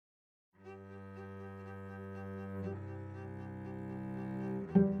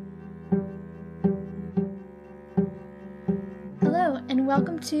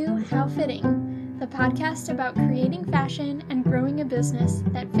welcome to How Fitting, the podcast about creating fashion and growing a business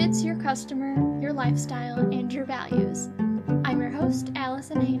that fits your customer, your lifestyle, and your values. I'm your host,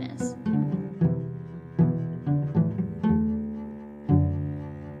 Allison Haynes.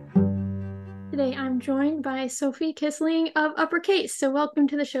 Today I'm joined by Sophie Kissling of UPPERCASE. So welcome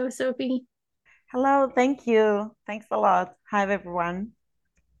to the show, Sophie. Hello, thank you. Thanks a lot. Hi, everyone.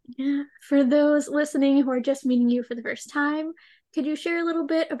 Yeah. For those listening who are just meeting you for the first time, could you share a little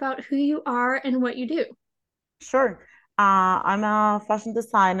bit about who you are and what you do? Sure. I'm a fashion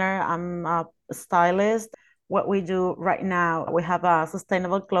designer. I'm a stylist. What we do right now, we have a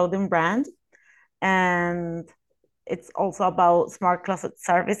sustainable clothing brand, and it's also about smart closet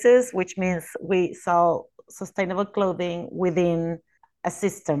services, which means we sell sustainable clothing within a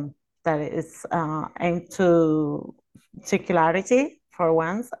system that is aimed to circularity for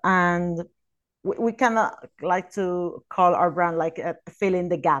once. And we kind of like to call our brand like fill in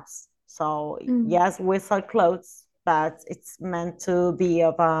the gaps. So yes, we sell clothes, but it's meant to be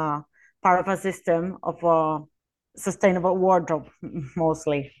of a part of a system of a sustainable wardrobe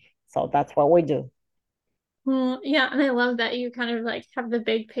mostly. So that's what we do. Well, yeah, and I love that you kind of like have the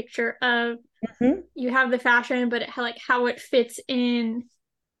big picture of Mhm. you have the fashion, but like how it fits in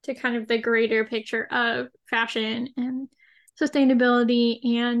to kind of the greater picture of fashion and sustainability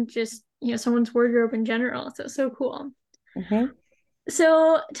and just, someone's wardrobe in general. So so cool. Mhm.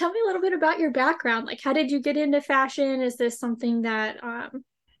 So tell me a little bit about your background. Like how did you get into fashion? Is this something that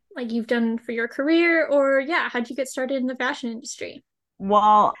like you've done for your career or yeah, how'd you get started in the fashion industry?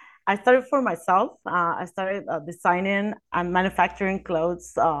 Well, I started for myself. I started designing and manufacturing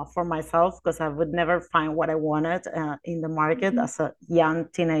clothes for myself because I would never find what I wanted in the market Mhm. as a young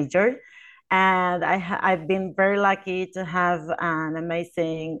teenager. And I've been very lucky to have an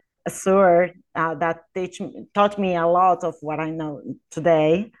amazing steward that taught me a lot of what I know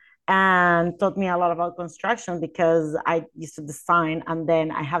today and taught me a lot about construction because I used to design and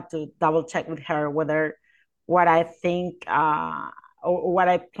then I have to double check with her whether what I think or what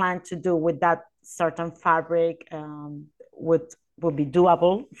I plan to do with that certain fabric would would be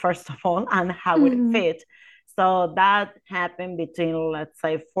doable first of all, and how would it Mhm. fit. So that happened between, let's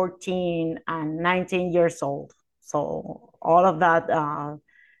say, 14 and 19 years old. So all of that,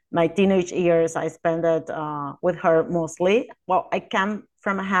 my teenage years, I spent it with her mostly. Well, I came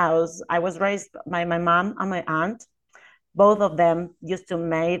from a house. I was raised by my mom and my aunt. Both of them used to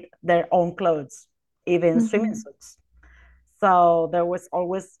make their own clothes, even swimming Mhm. suits. So there was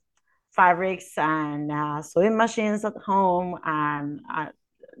always fabrics and sewing machines at home. And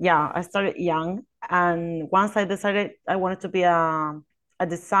yeah, I started young. And once I decided I wanted to be a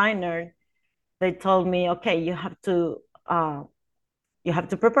designer, they told me, okay, uh, you have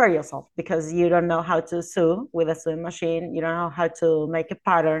to prepare yourself because you don't know how to sew with a sewing machine. You don't know how to make a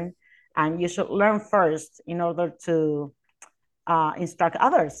pattern, and you should learn first in order to instruct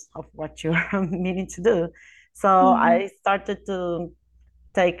others of what you're meaning to do. So Mhm. I started to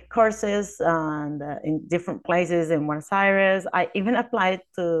take courses and in different places in Buenos Aires. I even applied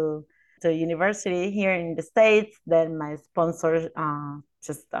to university here in the States. Then my sponsor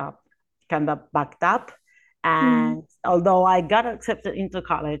just kind of backed up. Mhm. And although I got accepted into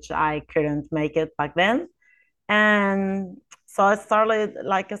college, I couldn't make it back then. And so I started,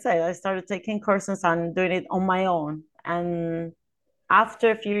 like I said, I started taking courses and doing it on my own. And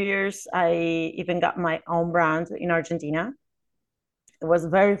after a few years, I even got my own brand in Argentina. It was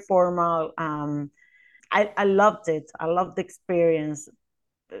very formal. I loved it. I loved the experience.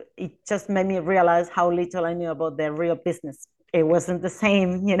 It just made me realize how little I knew about the real business. It wasn't the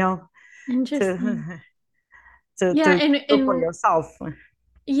same, Interesting. to Yeah, to and do for in yourself.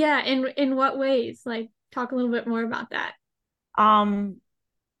 yeah, in what ways? Like talk a little bit more about that. Um,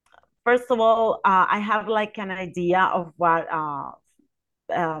 First of all, I have like an idea of what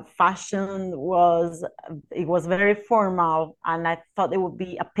fashion was. It was very formal, and I thought it would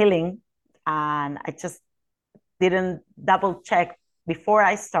be appealing, and I just didn't double check before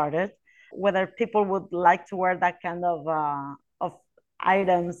I started whether people would like to wear that kind of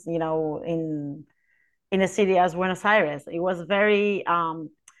items, in a city as Buenos Aires. It was very kind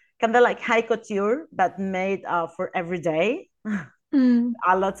of like high couture, but made for every day. Mm.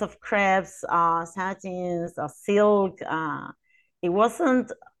 Lots of crepes, satins, silk. It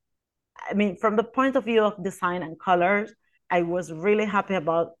wasn't. I mean, from the point of view of design and colors, I was really happy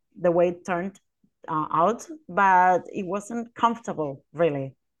about the way it turned out, but it wasn't comfortable,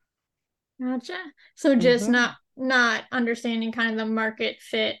 really. Gotcha. So just Mm-hmm. not understanding kind of the market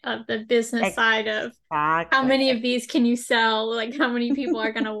fit of the business side of how Exactly. many of these can you sell? Like how many people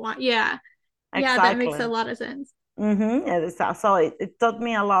are gonna want? Yeah. Yeah, that makes a Exactly. lot of sense. So it taught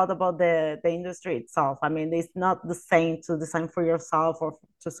me a lot about the industry itself. I mean, it's not the same to design for yourself or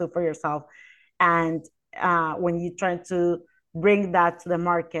to sew for yourself. And when you try to bring that to the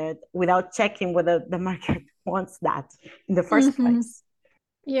market without checking whether the market wants that in the first Mm-hmm. place.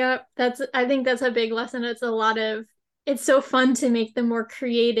 Yeah, I think that's a big lesson. It's so fun to make the more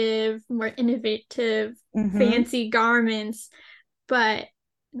creative, more innovative, Mm-hmm. fancy garments, but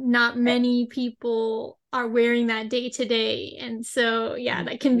not many people are wearing that day to day. And so, yeah,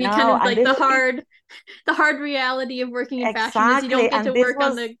 that can be kind No, of and like this the hard reality of working in fashion is you don't exactly, get and to this work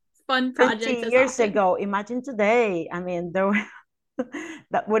on was the fun 20 projects as years often. ago. Imagine today. I mean, there were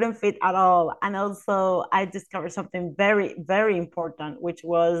that wouldn't fit at all. And also, I discovered something very, very important, which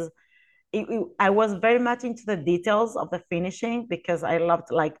was I was very much into the details of the finishing because I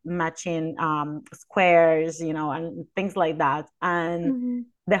loved like matching squares, and things like that. And Mm-hmm.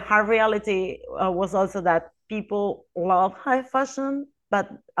 the hard reality was also that people love high fashion, but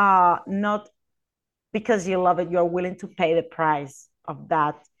not because you love it, you're willing to pay the price of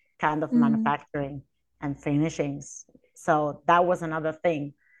that kind of Mm-hmm. manufacturing and finishings. So that was another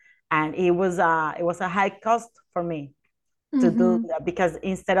thing, and it was a high cost for me to do Mm-hmm. that because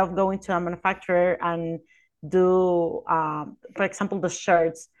instead of going to a manufacturer and do, for example, the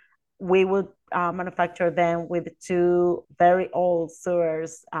shirts, we would manufacture them with two very old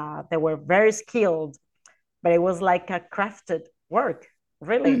sewers. They were very skilled, but it was like a crafted work.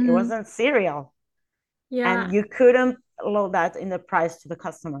 Really, it Mm-hmm. wasn't serial, and Yeah, you couldn't load that in the price to the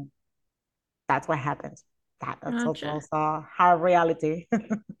customer. That's what happened. That's gotcha. also a hard reality.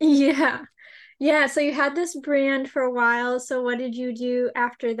 Yeah. Yeah, so you had this brand for a while. So what did you do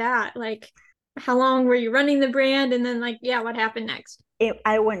after that? Like, how long were you running the brand? And then, like, yeah, what happened next?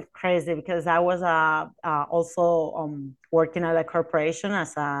 I went crazy because I was also working at a corporation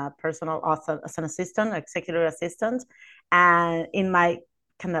as a as an assistant, executive assistant, and in my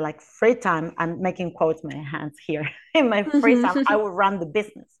kind of like free time, I'm making quotes my hands here. In my free time, I Hmm. would run the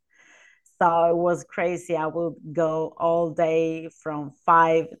business. So it was crazy. I would go all day from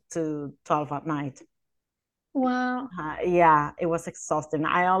 5 to 12 at night. Wow. Yeah, it was exhausting.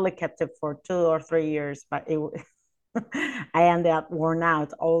 I only kept it for 2 or 3 years, but I ended up worn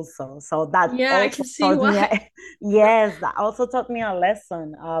out also. So that Yeah, I also can see taught me, why. yes, that also taught me a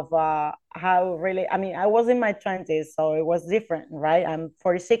lesson of how really, I mean, I was in my 20s, so it was different, right? I'm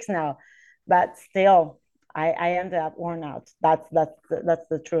 46 now, but still, I ended up worn out. That's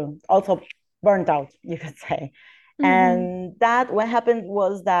the truth. Also burnt out, you could say. Hmm. And that what happened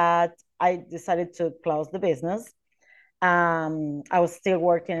was that I decided to close the business. I was still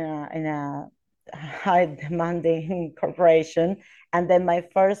working in a high demanding corporation. And then my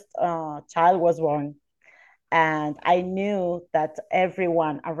first child was born. And I knew that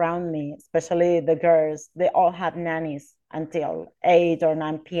everyone around me, especially the girls, they all had nannies until 8 or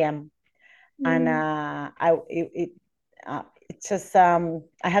 9 p.m. And Mm. it just I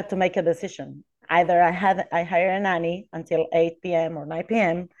had to make a decision. Either I hire a nanny until 8 p.m. or 9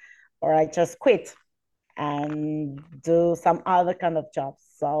 p.m., or I just quit and do some other kind of jobs.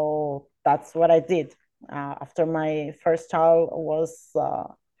 So that's what I did. After my first child was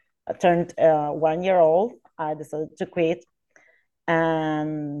turned 1 year old, I decided to quit.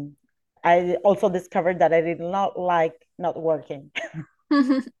 And I also discovered that I did not like not working.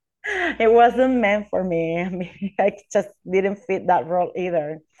 It wasn't meant for me. I mean, I just didn't fit that role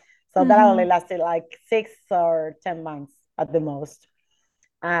either. So that only Hmm. lasted like 6 or 10 months at the most.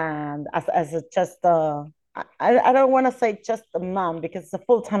 And as a just I don't want to say just a mom because it's a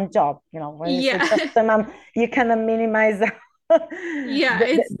full-time job. When you say Yeah. just a mom, you kind of minimize Yeah,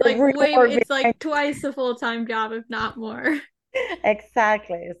 it's the like reward it's behind. like twice a full-time job, if not more.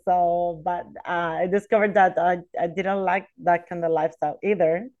 Exactly. So, but I discovered that I didn't like that kind of lifestyle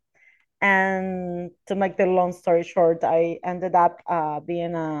either. And to make the long story short, I ended up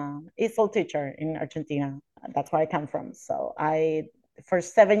being a ESOL teacher in Argentina. That's where I come from. So for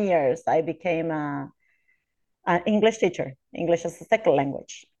 7 years, I became an English teacher, English as a second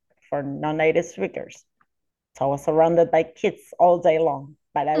language for non-native speakers. So I was surrounded by kids all day long,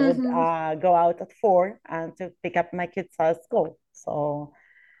 but I would Hmm. go out at 4 and to pick up my kids at school. So,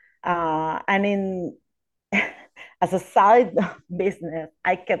 and in as a side business,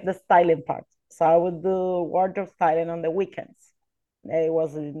 I kept the styling part. So I would do wardrobe styling on the weekends. It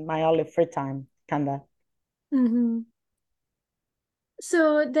was my only free time, kind of. Hmm.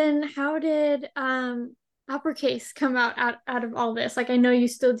 So then how did Uppercase come out of all this? Like I know you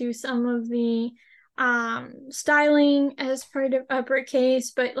still do some of the styling as part of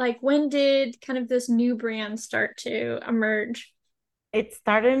Uppercase, but like when did kind of this new brand start to emerge? It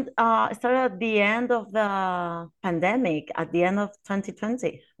started at the end of the pandemic, at the end of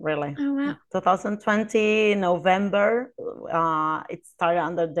 2020, really. Oh wow. 2020, November, it started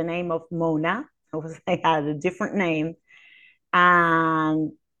under the name of Mona. I had a different name.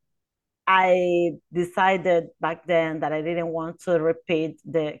 And I decided back then that I didn't want to repeat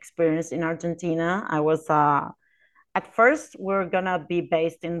the experience in Argentina. At first, we're gonna be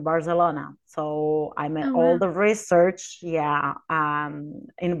based in Barcelona. So I made Oh all wow. the research. Yeah.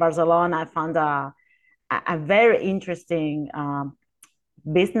 In Barcelona, I found a very interesting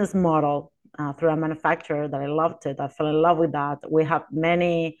business model through a manufacturer that I loved it. I fell in love with that. We have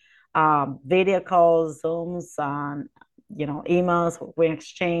many video calls, Zooms, and emails we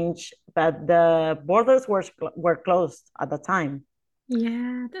exchange, but the borders were closed at the time,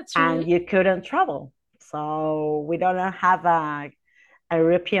 Yeah, that's and right. you couldn't travel. So we don't have a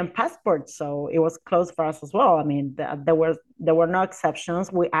European passport, so it was closed for us as well. I mean, there were no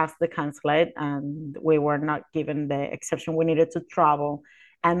exceptions. We asked the consulate, and we were not given the exception. We needed to travel,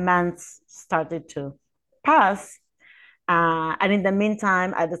 and months started to pass. And in the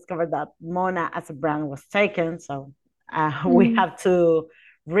meantime, I discovered that Mona as a brand was taken, so we Mm. have to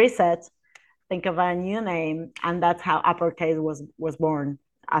reset, think of a new name, and that's how Uppercase was born,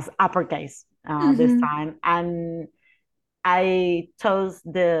 as Uppercase this Mm-hmm. time. And I chose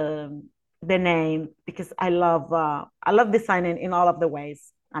the name because I love designing in all of the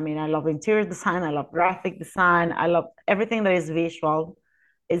ways. I mean, I love interior design, I love graphic design, I love everything that is visual.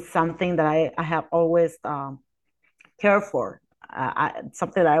 It's something that I have always cared for.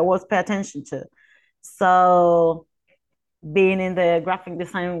 Something that I always pay attention to. So being in the graphic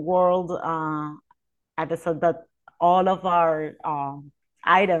design world, I decided that all of our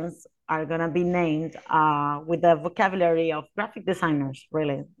items are gonna be named with the vocabulary of graphic designers.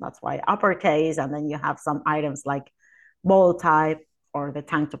 Really, that's why uppercase, and then you have some items like bold type or the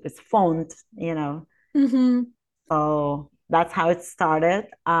tank top is font. Mm-hmm. So that's how it started.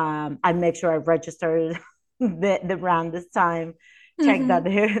 I make sure I registered the brand this time, check that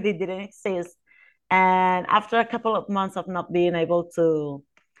Mm-hmm. they didn't exist. And after a couple of months of not being able to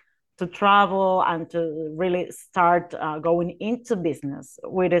travel and to really start going into business,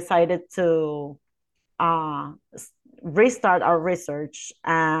 we decided to uh, restart our research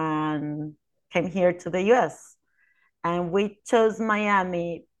and came here to the US. And we chose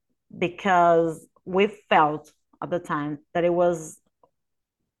Miami because we felt at the time that it was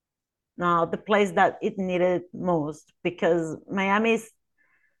the place that it needed most, because Miami is,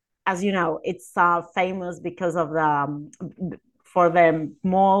 as you know, it's famous because of for the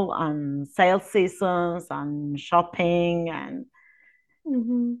mall and sales seasons and shopping,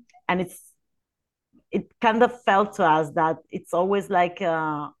 Mm-hmm. and it kind of felt to us that it's always like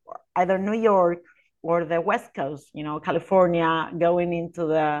either New York or the West Coast, California, going into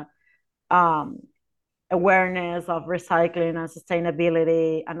the um, awareness of recycling and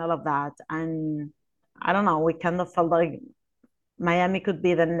sustainability and all of that. And I don't know, we kind of felt like Miami could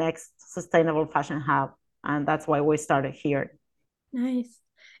be the next sustainable fashion hub, and that's why we started here. Nice.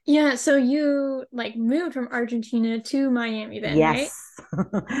 Yeah, so you like moved from Argentina to Miami then, right? Yes.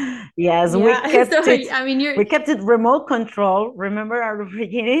 Yes, we Yeah. So kept it I mean you're we kept it remote control. Remember our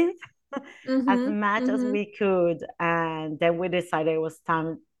beginnings? As mm-hmm. much as Mm-hmm. we could. And then we decided it was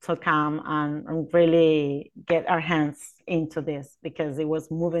time to come and really get our hands into this because it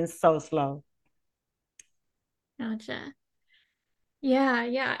was moving so slow. Gotcha. Yeah,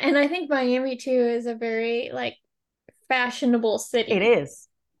 yeah. And I think Miami too is a very like fashionable It city. is.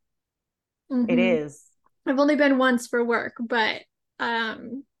 It Mm-hmm. is. I've only been once for work, but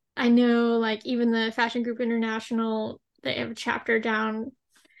um I know like even the Fashion Group International, they have a chapter down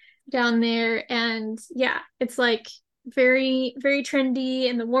there, and yeah, it's like very very trendy,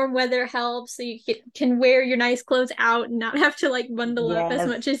 and the warm weather helps so you can wear your nice clothes out and not have to like bundle up as Yes.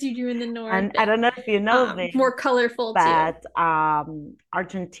 much as you do in the north, And I and don't know if you know this, more colorful too. but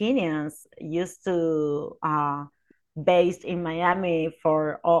Argentinians used to based in Miami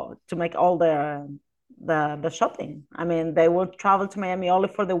for all to make all the shopping. I mean, they would travel to Miami only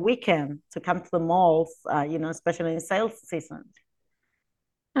for the weekend to come to the malls, especially in sales season.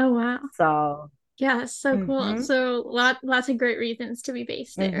 Oh wow. So, Yeah, so cool. mhm, So lots of great reasons to be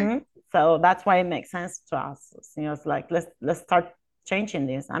based there. so that's why it makes sense to us. It's like let's start changing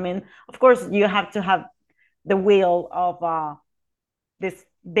this. I mean, of course, you have to have the wheel of this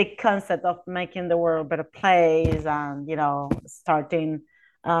big concept of making the world a better place, and starting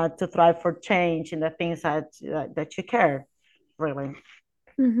to thrive for change in the things that you care, really.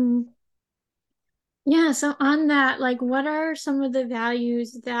 Hmm. Yeah, so on that, like what are some of the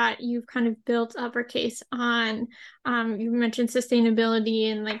values that you've kind of built Uppercase on? You mentioned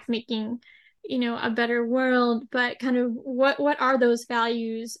sustainability and like making, a better world, but kind of what are those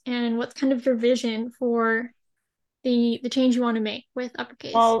values and what's kind of your vision for the change you want to make with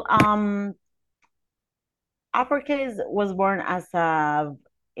Uppercase? Well, Uppercase was born as a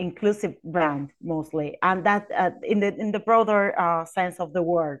inclusive brand mostly, and that in the broader sense of the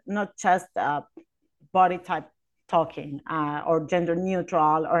word, not just body type talking or gender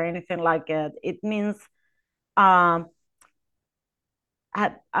neutral or anything like it. It means um,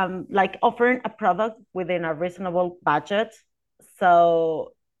 like offering a product within a reasonable budget.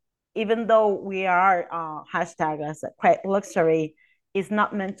 So even though we are hashtag as quite luxury, is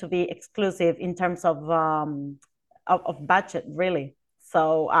not meant to be exclusive in terms of budget, really.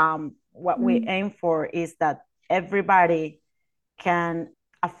 So what we Mm. aim for is that everybody can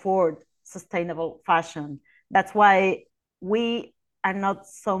afford sustainable fashion. That's why we are not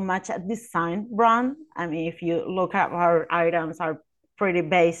so much a design brand. I mean, if you look at our items, are pretty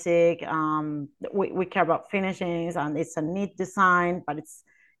basic. We care about finishings, and it's a neat design, but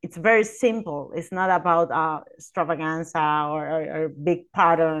it's very simple. It's not about extravaganza or big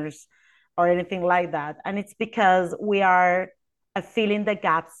patterns or anything like that. And it's because we are a fill in the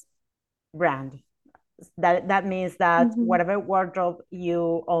gaps brand. That means that Hmm. whatever wardrobe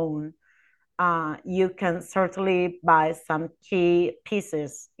you own, you can certainly buy some key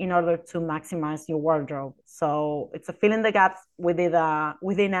pieces in order to maximize your wardrobe. So it's a fill in the gaps within a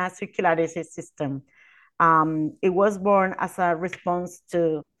circularity system. It was born as a response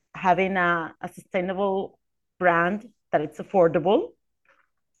to having a sustainable brand that it's affordable,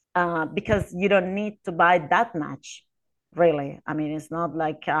 because you don't need to buy that much, really. I mean, it's not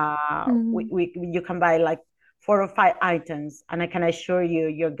like Hmm. you can buy like 4 or 5 items, and I can assure you,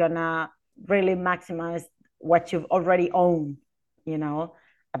 you're gonna really maximize what you've already owned, you know,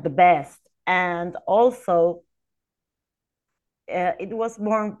 at the best. And also, it was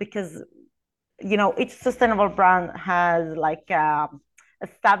born because each sustainable brand has like a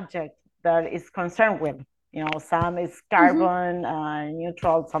subject that is concerned with. Some is Hmm. carbon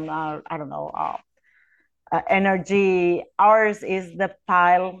neutral, some are, I don't know, energy. Ours is the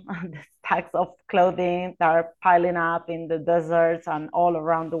pile, the stacks of clothing that are piling up in the deserts and all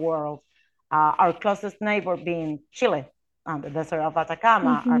around the world. Our closest neighbor being Chile, the desert of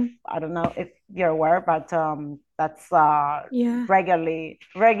Atacama. Hmm. I don't know if you're aware, but that's Yeah.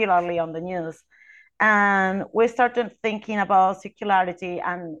 regularly on the news. And we started thinking about circularity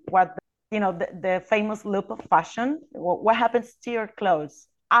and what the famous loop of fashion. What happens to your clothes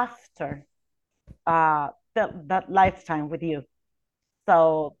after uh, that lifetime with you?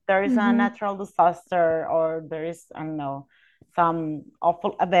 So there is a Hmm. natural disaster, or there is, I don't know, some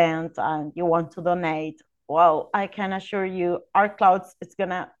awful event, and you want to donate. Well, I can assure you, our clothes is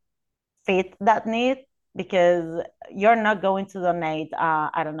gonna fit that need, because you're not going to donate,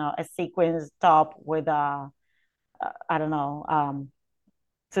 I don't know, a sequins top with I don't know,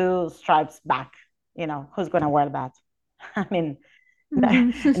 2 stripes back. Who's gonna wear that? I mean,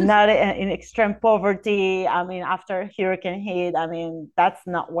 Hmm. not in extreme poverty. I mean, after hurricane hit, I mean, that's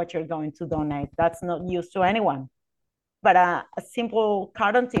not what you're going to donate. That's not used to anyone. But a simple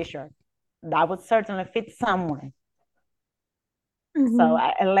cotton t-shirt, that would certainly fit someone. So Hmm.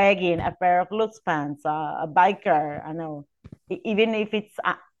 a legging, a pair of loose pants, a biker, I know, even if it's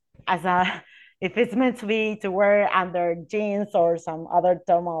as a if it's meant to be to wear under jeans or some other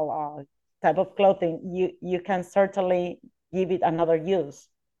thermal type of clothing, you can certainly give it another use.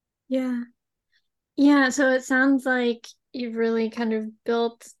 Yeah. Yeah, so it sounds like you've really kind of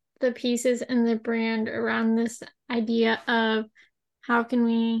built the pieces and the brand around this idea of how can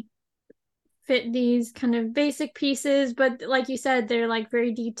we fit these kind of basic pieces, but like you said, they're like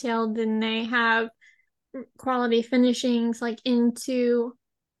very detailed and they have quality finishings like into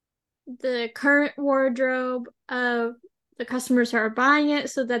the current wardrobe of the customers who are buying it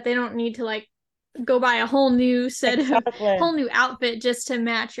so that they don't need to like go buy a whole new set of Exactly. whole new outfit just to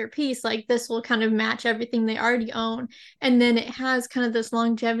match your piece. Like this will kind of match everything they already own. And then it has kind of this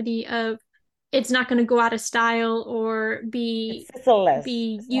longevity of it's not going to go out of style or It's be scissorless.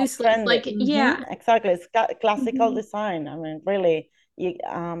 be It's not useless. trendy. Like yeah. Exactly. It's classical Hmm. design. I mean, really, you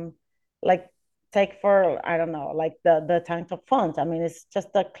like take for, I don't know, like the tank top font. I mean, it's just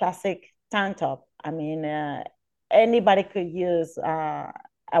a classic tank top. I mean, anybody could use a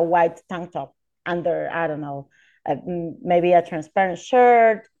white tank top under, I don't know, maybe a transparent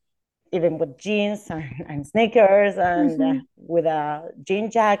shirt, even with jeans and sneakers, and Hmm. with a jean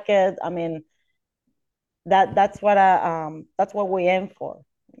jacket. I mean, that's what we aim for,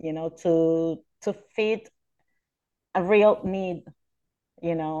 to to fit a real need,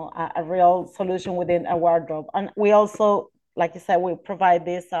 a real solution within a wardrobe. And we also, like you said, we provide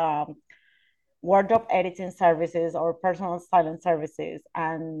this wardrobe editing services or personal styling services.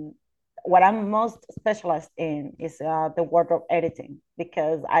 And what I'm most specialized in is the wardrobe editing,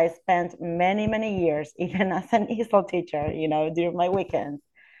 because I spent many, many years, even as an ESOL teacher, during my weekends,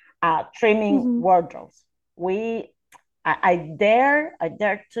 trimming Mm-hmm. wardrobes. I dare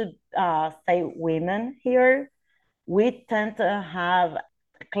to say women here, we tend to have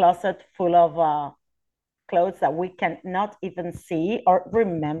a closet full of clothes that we cannot even see or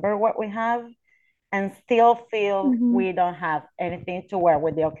remember what we have, and still feel Mm-hmm. we don't have anything to wear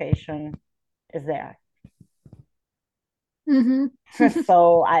when the occasion is there. Mm-hmm.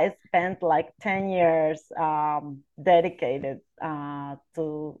 So I spent like 10 years dedicated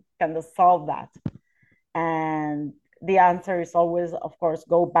to kind of solve that. And the answer is always, of course,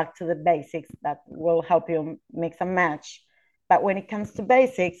 go back to the basics that will help you mix and match. But when it comes to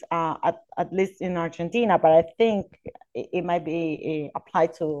basics, at least in Argentina, but I think it might be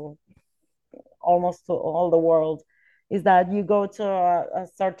applied to almost to all the world, is that you go to a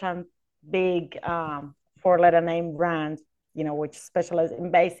certain big four-letter name brand, which specialize in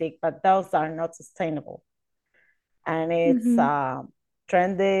basic, but those are not sustainable. And it's Mm-hmm.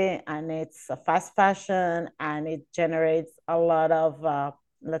 trendy, and it's a fast fashion, and it generates a lot of,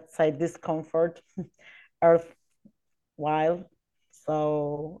 let's say, discomfort earthwhile.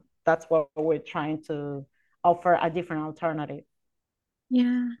 So that's what we're trying to offer, a different alternative.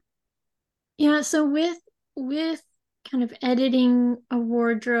 Yeah. Yeah, so with kind of editing a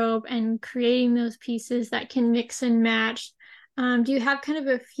wardrobe and creating those pieces that can mix and match, do you have kind of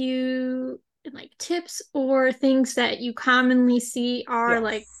a few like tips or things that you commonly see are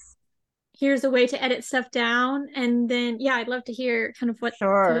like, Yes. here's a way to edit stuff down? And then, yeah, I'd love to hear kind of what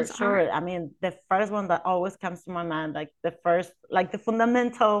Sure, those are. sure. I mean, the first one that always comes to my mind, like the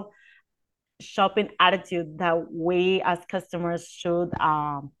fundamental shopping attitude that we as customers should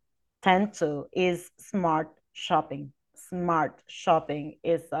tend to, is smart shopping. Smart shopping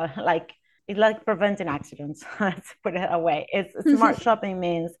is it's like preventing accidents. Let's put it away. It's smart shopping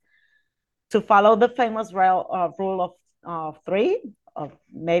means to follow the famous rule of three, of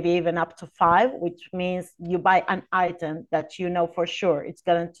maybe even up to five, which means you buy an item that you know for sure it's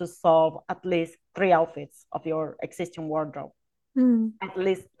going to solve at least three outfits of your existing wardrobe. Mm. At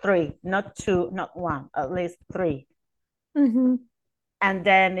least three, not two, not one, at least three. Mm-hmm. And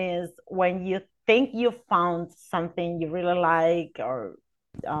then is when you think you found something you really like, or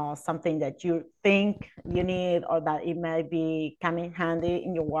something that you think you need, or that it may be coming handy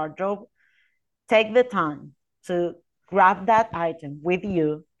in your wardrobe, take the time to grab that item with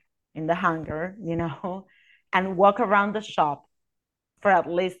you in the hanger, and walk around the shop for at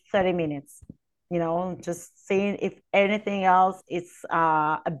least 30 minutes, just seeing if anything else is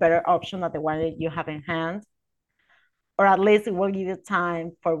a better option than the one that you have in hand. Or at least it will give you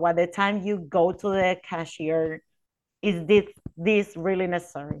time for, by the time you go to the cashier, is this really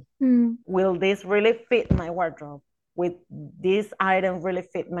necessary? Mm. Will this really fit my wardrobe? With this item really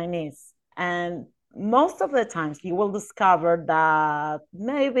fit my needs? And most of the times you will discover that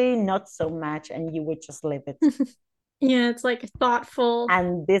maybe not so much, and you would just leave it. Yeah, it's like thoughtful.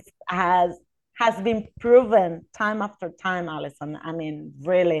 And this has been proven time after time, Alison. I mean,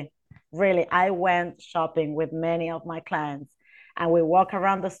 really, really, I went shopping with many of my clients, and we walk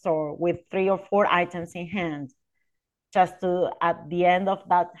around the store with 3 or 4 items in hand, just to, at the end of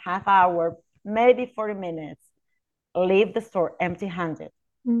that half hour, maybe 40 minutes, leave the store empty handed,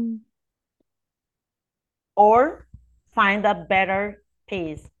 Mm. or find a better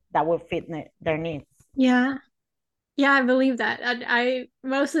piece that will fit their needs. Yeah. Yeah, I believe that. I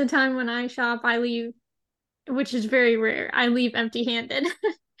most of the time when I shop, I leave, which is very rare, I leave empty-handed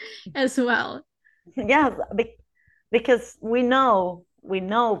as well. Yes, because we know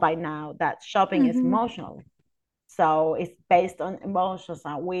by now that shopping is Hmm. emotional. So it's based on emotions,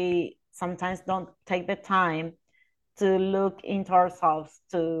 and we sometimes don't take the time to look into ourselves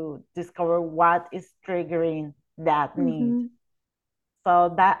to discover what is triggering that need. Hmm.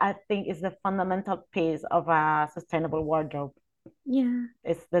 So that, I think, is the fundamental piece of a sustainable wardrobe. Yeah.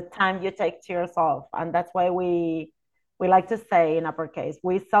 It's the time you take to yourself. And that's why we like to say in UPPERCASE,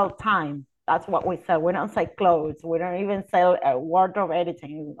 we sell time. That's what we sell. We don't sell clothes. We don't even sell wardrobe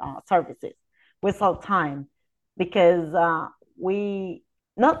editing services. We sell time, because we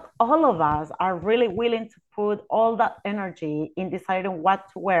not all of us are really willing to put all that energy in deciding what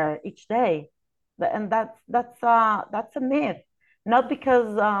to wear each day. And that's a myth. Not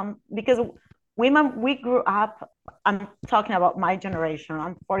because we grew up, I'm talking about my generation,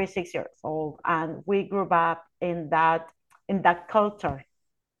 I'm 46 years old, and we grew up in that culture,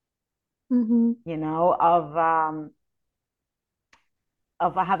 Mm-hmm. you know,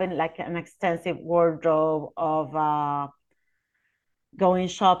 of having like an extensive wardrobe, of going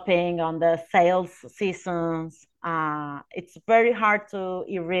shopping on the sales seasons. It's very hard to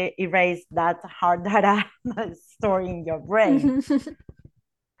erase that hard data story in your brain, Mm-hmm.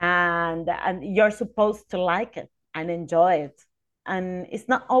 and you're supposed to like it and enjoy it, and it's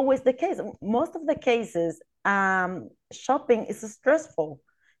not always the case. Most of the cases, shopping is stressful.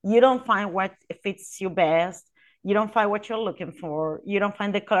 You don't find what fits you best, you don't find what you're looking for, you don't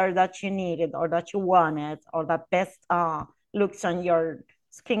find the color that you needed or that you wanted or that best looks on your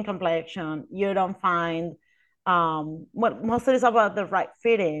skin complexion. You don't find what most of it is about the right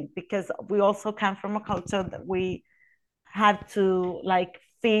fitting, because we also come from a culture that we had to like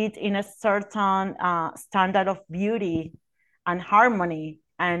fit in a certain standard of beauty and harmony.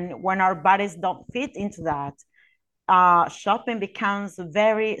 And when our bodies don't fit into that, shopping becomes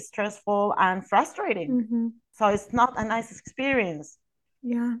very stressful and frustrating. Mm-hmm. So it's not a nice experience.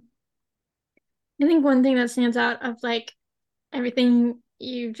 Yeah. I think one thing that stands out of like everything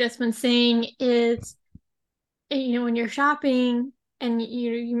you've just been saying is, when you're shopping and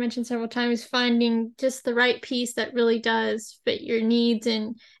you mentioned several times finding just the right piece that really does fit your needs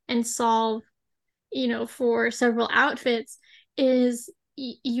and solve, for several outfits, is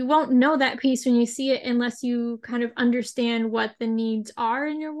you won't know that piece when you see it unless you kind of understand what the needs are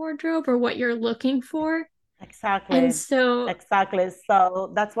in your wardrobe or what you're looking for. And Exactly. so, Exactly.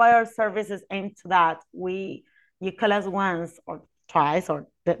 So that's why our services aim to that. You call us once or twice or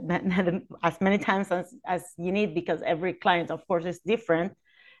as many times as you need, because every client, of course, is different.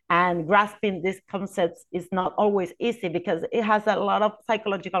 And grasping these concepts is not always easy because it has a lot of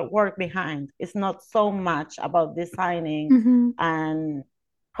psychological work behind. It's not so much about designing mhm,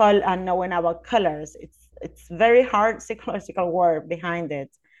 and knowing about colors. It's very hard psychological work behind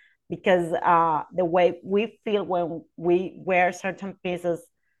it, because the way we feel when we wear certain pieces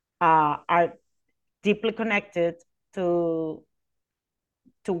are deeply connected to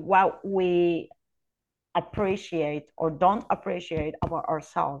what we appreciate or don't appreciate about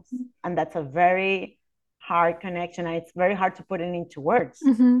ourselves, and that's a very hard connection, and it's very hard to put it into words.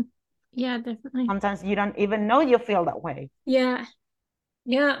 mhm. Yeah, definitely. Sometimes you don't even know you feel that way. Yeah,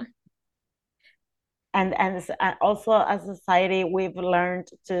 yeah. And also as a society we've learned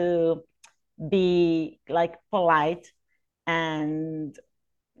to be like polite, and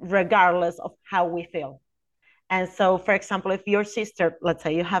regardless of how we feel. And so, for example, if your sister, let's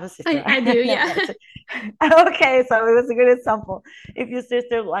say you have a sister, I do, no, yeah. let's say, okay, so it was a good example. If your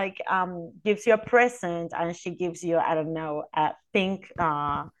sister like gives you a present and she gives you, I don't know, a pink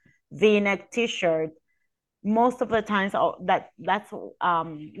V-neck T-shirt, most of the times, oh, that's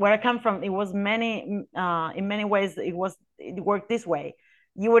where I come from. It was many in many ways it worked this way.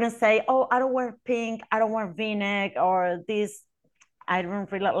 You wouldn't say, "Oh, I don't wear pink, I don't wear V-neck, or this I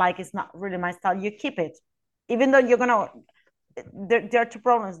don't really like, it's not really my style." You keep it, even though you're gonna. There are two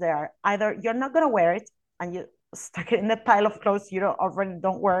problems there. Either you're not gonna wear it and you stuck it in the pile of clothes you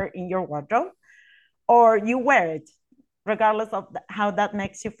don't wear in your wardrobe, or you wear it regardless of how that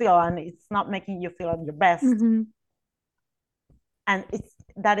makes you feel, and it's not making you feel at your best. Hmm. And it's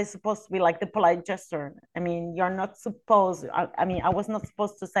that is supposed to be like the polite gesture. I mean, you're not supposed. I mean, I was not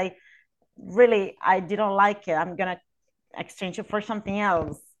supposed to say, "Really, I didn't like it. I'm gonna exchange it for something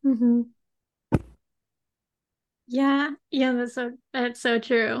else." Hmm. Yeah, yeah, that's so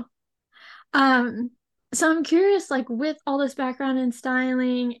true. Um, so I'm curious, like with all this background in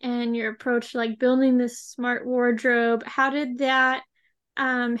styling and your approach to like building this smart wardrobe, how did that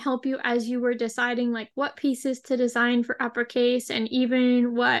help you as you were deciding like what pieces to design for uppercase and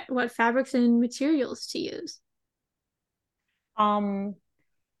even what fabrics and materials to use? Um,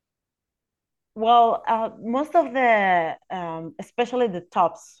 well, most of the, especially the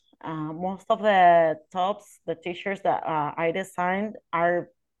tops, most of the tops, the t-shirts that I designed are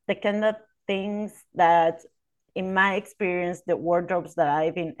the kind of things that, in my experience, the wardrobes that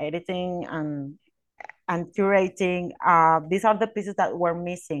I've been editing and curating, these are the pieces that were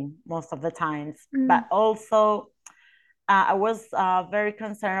missing most of the times. Mm, But also, I was very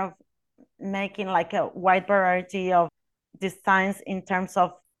concerned of making like a wide variety of designs in terms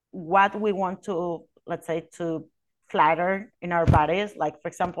of what we want to, let's say, to flatter in our bodies. Like, for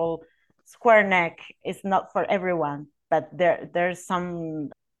example, square neck is not for everyone, but there's some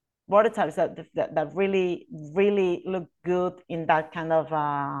body types that really really look good in that kind of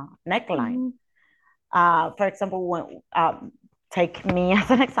neckline. mm, For example, when take me as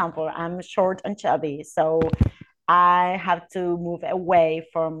an example. I'm short and chubby, so I have to move away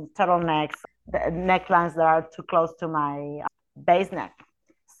from turtlenecks, the necklines that are too close to my base neck.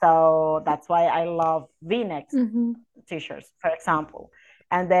 So that's why I love V-necks t-shirts, for example.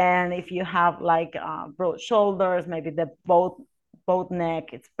 And then if you have like broad shoulders, maybe the both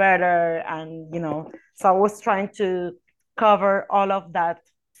neck, it's better. And so I was trying to cover all of that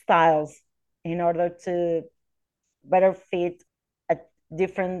styles in order to better fit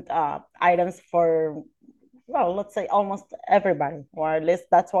different items for, well, let's say almost everybody, or at least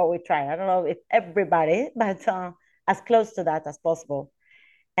that's what we try. I don't know if everybody, but as close to that as possible.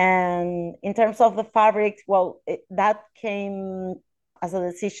 And in terms of the fabrics, well, that came as a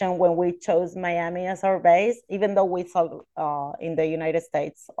decision when we chose Miami as our base, even though we saw in the United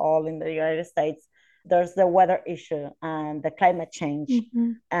States, all in the United States, there's the weather issue and the climate change.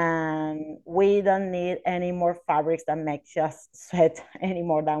 And we don't need any more fabrics that makes us sweat any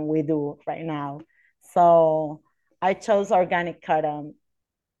more than we do right now. So I chose organic cotton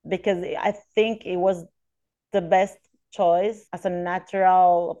because I think it was the best choice as a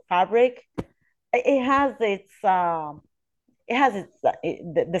natural fabric. It has its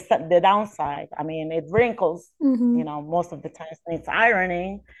the downside. I mean, it wrinkles, most of the time needs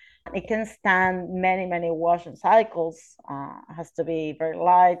ironing. It can stand many washing cycles. Has to be very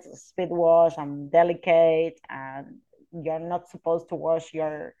light, speed wash, and delicate. And you're not supposed to wash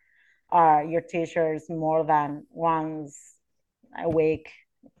your t-shirts more than once a week.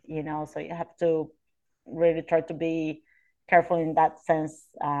 So you have to really try to be careful in that sense.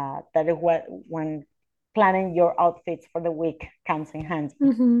 That is what when planning your outfits for the week comes in handy.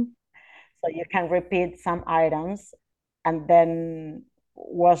 So you can repeat some items and then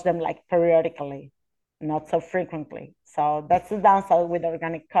wash them like periodically, not so frequently. So that's the downside with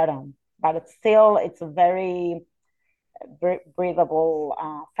organic cotton, but it's a very breathable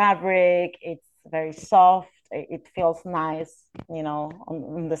fabric. It's very soft. It feels nice,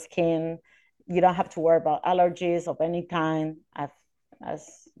 on the skin. You don't have to worry about allergies of any kind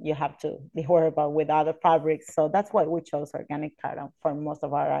as you have to be worried about with other fabrics. So that's why we chose organic cotton for most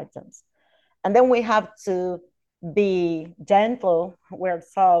of our items. And then we have to be gentle with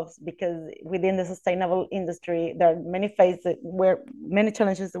ourselves, because within the sustainable industry, there are many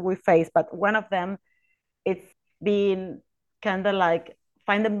challenges that we face, but one of them, it's being kind of like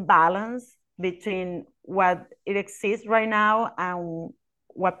finding balance between what it exists right now and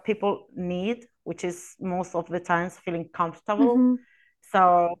what people need, which is most of the times feeling comfortable.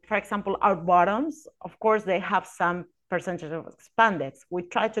 So, for example, our bottoms, of course, they have some percentage of spandex. We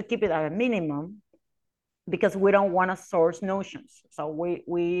try to keep it at a minimum because we don't want to source notions. So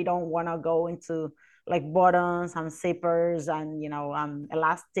we don't want to go into like buttons and zippers and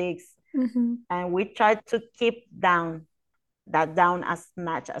elastics. And we try to keep down as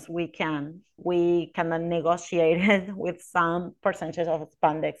much as we can. We kind of negotiate it with some percentage of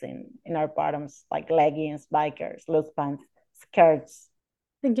spandex in our bottoms, like leggings, bikers, loose pants, skirts.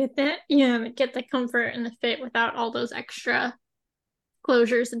 To get that, get the comfort and the fit without all those extra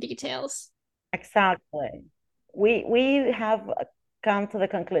closures and details. Exactly. We have come to the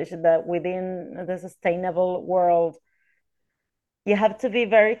conclusion that within the sustainable world, you have to be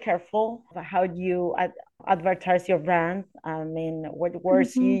very careful about how you advertise your brand. I mean, what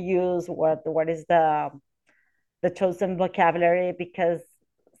words you use, what is the chosen vocabulary, because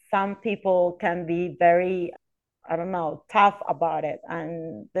some people can be very, I don't know, tough about it.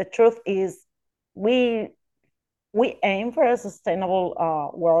 And the truth is, we aim for a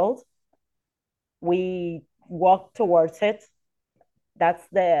sustainable world. We walk towards it. That's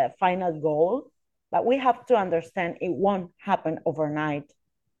the final goal. But we have to understand it won't happen overnight.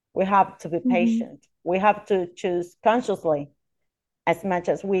 We have to be patient. We have to choose consciously as much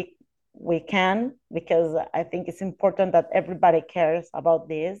as we can, because I think it's important that everybody cares about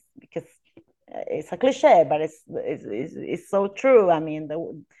this, because it's a cliche, but it's so true. I mean,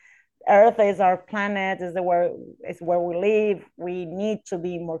 the Earth is our planet, is where we live. We need to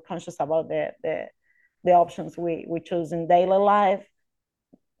be more conscious about the options we choose in daily life.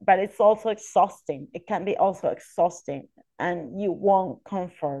 But it's also exhausting. It can be also exhausting, and you want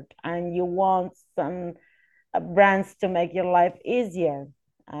comfort, and you want some brands to make your life easier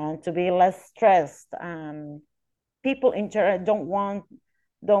and to be less stressed. People in general don't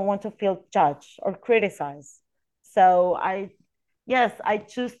want to feel judged or criticized. So yes, I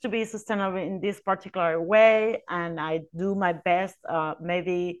choose to be sustainable in this particular way, and I do my best.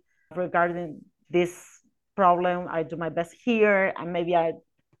 Maybe regarding this problem, I do my best here, and maybe I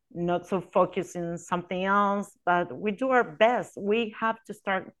not so focused in something else, but we do our best. We have to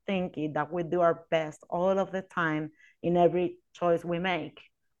start thinking that we do our best all of the time in every choice we make.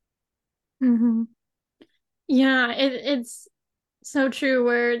 Mm-hmm. Yeah, it's so true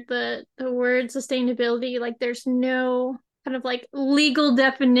where the word sustainability, like there's no kind of like legal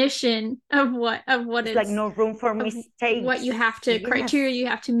definition of what It's like it's no room for of what you mistakes. have to Yes. criteria you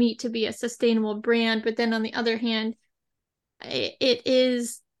have to meet to be a sustainable brand. But then on the other hand, it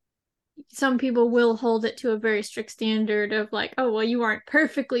is some people will hold it to a very strict standard of like, oh, well, you aren't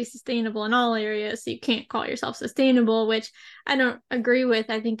perfectly sustainable in all areas, so you can't call yourself sustainable, which I don't agree with.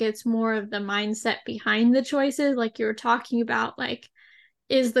 I think it's more of the mindset behind the choices, like you were talking about, like,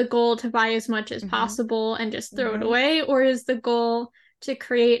 is the goal to buy as much as Mm-hmm. possible and just throw it Mm-hmm. away, or is the goal to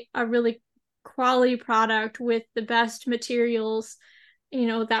create a really quality product with the best materials,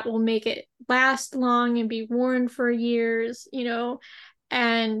 that will make it last long and be worn for years,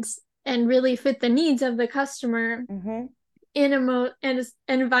 and really fit the needs of the customer Mm-hmm. in in an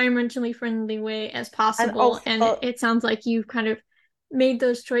environmentally friendly way as And possible. And also, it sounds like you've kind of made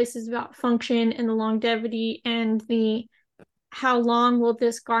those choices about function and the longevity and the how long will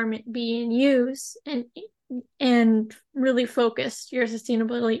this garment be in use, and really focused your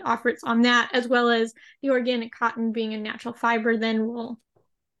sustainability efforts on that, as well as the organic cotton being a natural fiber then will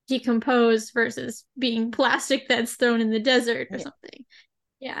decompose versus being plastic that's thrown in the desert or yeah, something.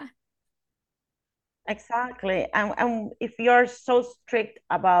 Yeah. exactly. And if you're so strict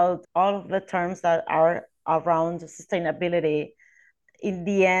about all of the terms that are around sustainability, in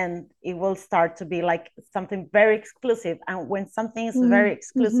the end, it will start to be like something very exclusive. And when something is very Mm-hmm.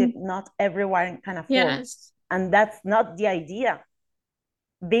 exclusive, not everyone can afford. Yes. And that's not the idea.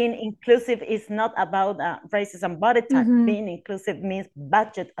 Being inclusive is not about races and body type. Mm-hmm. Being inclusive means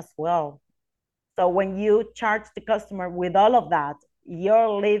budget as well. So when you charge the customer with all of that, you're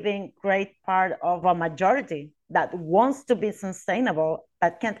leaving great part of a majority that wants to be sustainable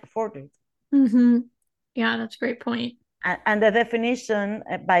but can't afford it. Mm-hmm. Yeah, that's a great point. And the definition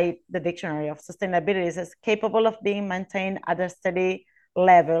by the dictionary of sustainability is capable of being maintained at a steady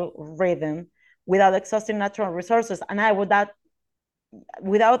level rhythm without exhausting natural resources. And I would add,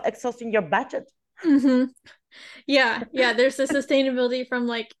 without exhausting your budget. Mm-hmm. Yeah, yeah. There's the sustainability from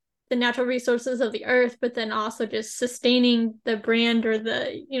like the natural resources of the earth, but then also just sustaining the brand or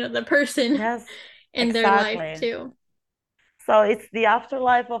the person Yes, in their life exactly. too. So it's the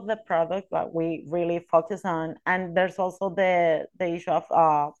afterlife of the product that we really focus on, and there's also the issue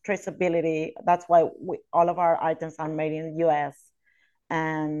of traceability. That's why all of our items are made in the U.S.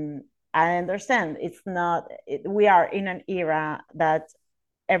 And I understand it's not. We are in an era that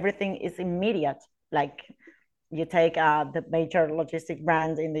everything is immediate. Like you take the major logistic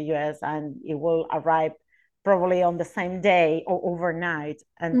brand in the U.S. and it will arrive probably on the same day or overnight,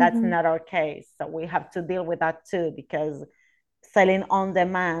 and that's Mm-hmm. not our case. So we have to deal with that too, because selling on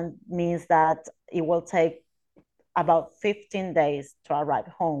demand means that it will take about 15 days to arrive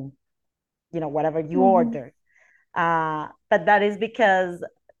home, whatever you Mm-hmm. order. But that is because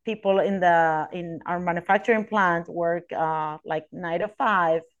people in our manufacturing plant work like 9 to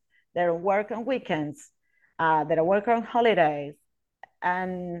 5. They don't work on weekends. They don't work on holidays,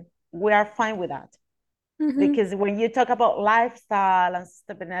 and we are fine with that. Mm-hmm. Because when you talk about lifestyle and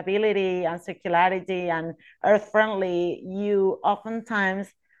sustainability and circularity and earth friendly, you oftentimes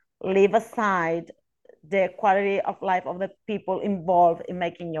leave aside the quality of life of the people involved in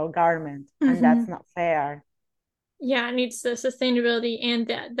making your garment, and Mm-hmm. that's not fair. Yeah, it needs the sustainability and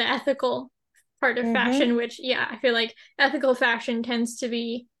the ethical part of Mm-hmm. fashion, which, yeah, I feel like ethical fashion tends to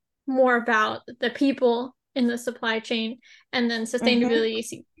be more about the people in the supply chain, and then Mm-hmm.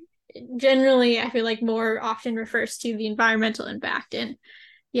 sustainability generally, I feel like more often refers to the environmental impact. And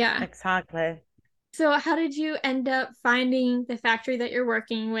yeah. Exactly. So, how did you end up finding the factory that you're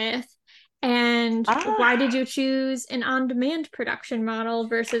working with? And why did Ah, you choose an on-demand production model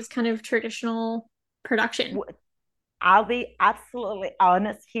versus kind of traditional production? I'll be absolutely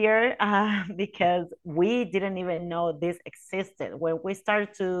honest here because we didn't even know this existed when we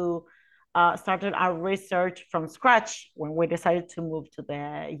started our research from scratch. When we decided to move to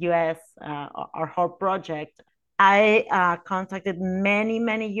the U.S., our whole project, I contacted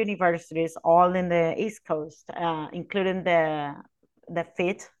many universities, all in the East Coast, including the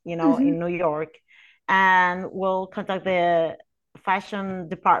FIT, Mm-hmm. in New York, and we'll contact the fashion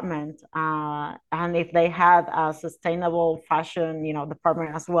department, and if they had a sustainable fashion,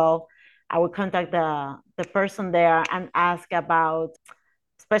 department as well. I would contact the person there and ask about,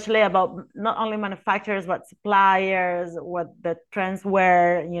 especially about not only manufacturers but suppliers, what the trends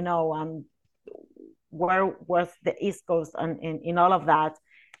were, where was the East Coast and in all of that.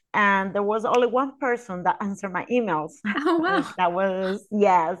 And there was only one person that answered my emails. Oh, wow. That was,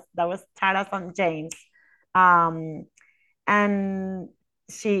 yes, that was Tara St. James. Um, And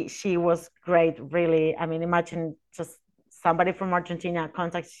she was great, really. I mean, imagine just somebody from Argentina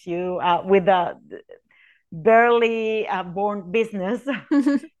contacts you with a barely born business.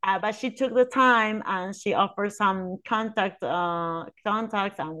 But she took the time and she offered some contacts,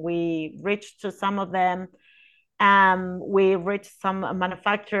 and we reached to some of them. We reached some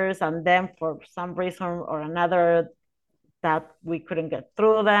manufacturers, and then for some reason or another, that we couldn't get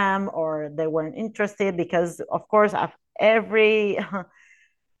through them, or they weren't interested, because of course of every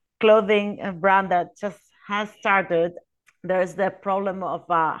clothing brand that just has started, there's the problem of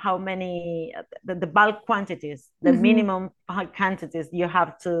how many the bulk quantities, the Hmm. minimum bulk quantities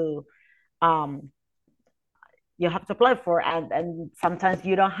um, you have to apply for, and sometimes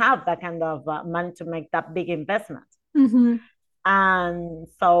you don't have that kind of money to make that big investment. Hmm. And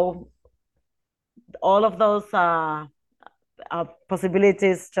so all of those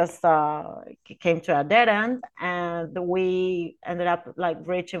possibilities just came to a dead end, and we ended up like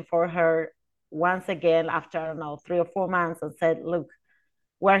reaching for her once again after, I don't know, 3 or 4 months, and said, look,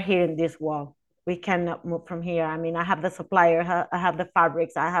 we're here in this wall, we cannot move from here. I mean, I have the supplier, I have the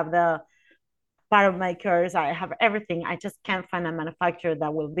fabrics, I have the pattern makers, I have everything, I just can't find a manufacturer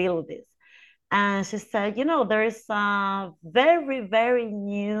that will build this. And she said, there is a very, very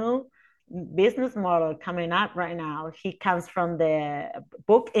new business model coming up right now. He comes from the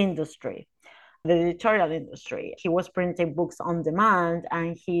book industry, the editorial industry. He was printing books on demand,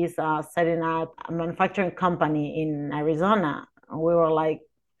 and he's setting up a manufacturing company in Arizona. And we were like,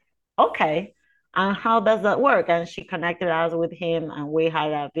 okay, and how does that work? And she connected us with him, and we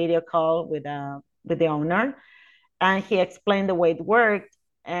had a video call with the owner, and he explained the way it worked.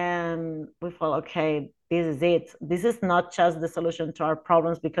 And we felt, okay, this is it. This is not just the solution to our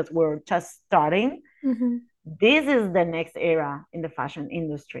problems because we're just starting. Hmm. This is the next era in the fashion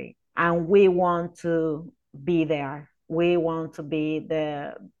industry, and we want to be there. We want to be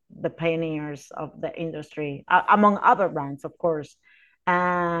the pioneers of the industry, among other brands, of course.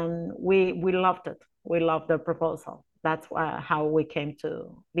 And we loved it. We loved the proposal. That's how we came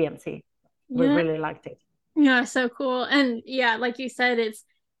to BMC. We Yeah. really liked it. Yeah, so cool. And yeah, like you said,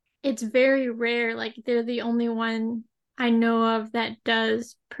 it's very rare. Like they're the only one I know of that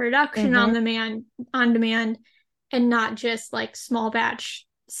does production Mm-hmm. on demand and not just like small batch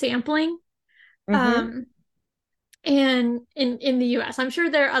sampling. Mm-hmm. Um and in the US. I'm sure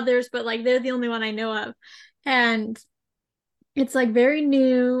there are others, but like they're the only one I know of. And it's like very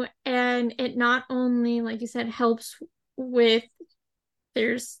new, and it not only, like you said, helps with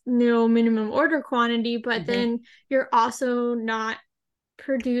there's no minimum order quantity, but Mm-hmm. then you're also not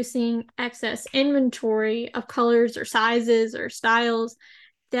producing excess inventory of colors or sizes or styles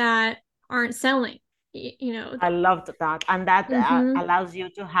that aren't selling. You know. I loved that. And that Mm-hmm. allows you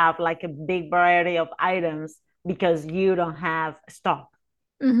to have like a big variety of items because you don't have stock.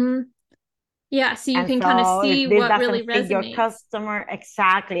 Mm-hmm. Yeah, so you And can kind of so if see this what really doesn't fit your resonates. customer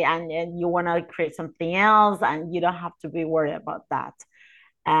exactly, and you want to create something else, and you don't have to be worried about that.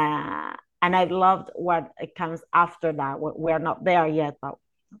 And I loved what it comes after that. We're not there yet, but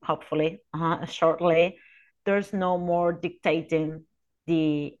hopefully shortly. There's no more dictating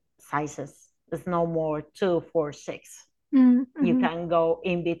the sizes. There's no more 2, 4, 6. You Mm-hmm. can go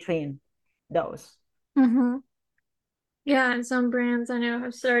in between those. Mm-hmm. Yeah, and some brands I know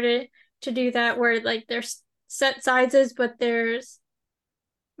have started to do that where like there's set sizes, but there's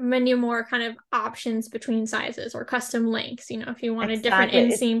many more kind of options between sizes or custom lengths, if you want a different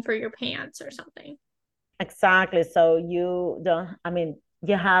Exactly. inseam for your pants or something. Exactly. So you don't, I mean,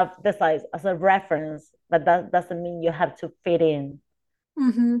 you have the size as a reference, but that doesn't mean you have to fit in.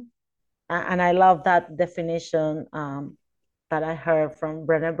 Mm-hmm. And I love that definition that I heard from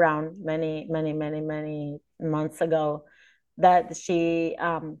Brené Brown many, many, many, many months ago, that she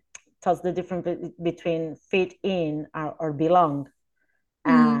tells the difference between fit in or belong.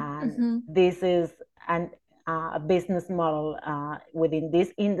 And Mm-hmm. this is a business model within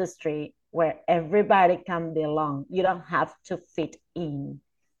this industry where everybody can belong. You don't have to fit in.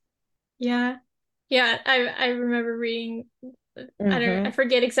 Yeah. Yeah, I remember reading I Mm-hmm.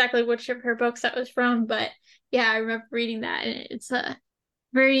 forget exactly which of her books that was from, but yeah, I remember reading that, and it's a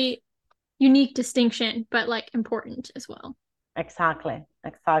very unique distinction, but like important as well. Exactly,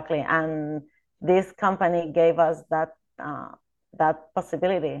 exactly. And this company gave us that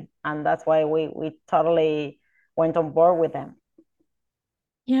possibility, and that's why we totally went on board with them.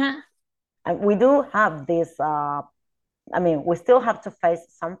 Yeah. And we do have this. I mean, we still have to face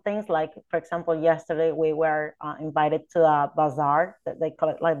some things. Like, for example, yesterday we were invited to a bazaar, that they call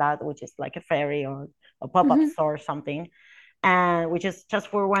it like that, which is like a ferry or a pop-up Mm-hmm. store or something, and which is just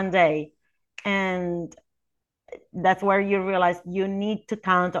for one day. And that's where you realize you need to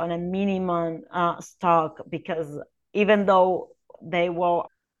count on a minimum stock, because even though they will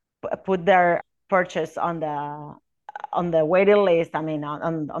put their purchase on the waiting list, I mean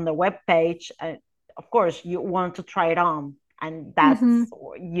on the web page, of course you want to try it on, and Mm-hmm. that's,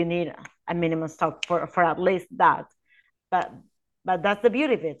 you need a minimum stock for at least that. but but that's the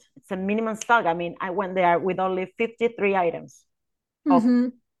beauty of it. It's a minimum stock. I mean, I went there with only 53 items of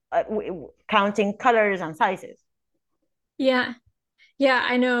Mm-hmm. counting colors and sizes. Yeah. Yeah,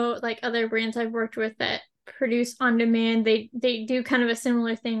 I know like other brands I've worked with that produce on demand, they do kind of a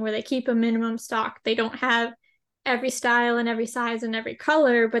similar thing where they keep a minimum stock. They don't have every style and every size and every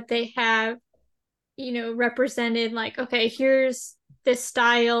color, but they have, represented like, okay, here's this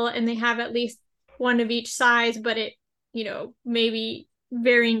style, and they have at least one of each size, but it, maybe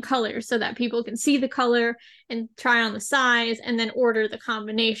varying colors so that people can see the color and try on the size and then order the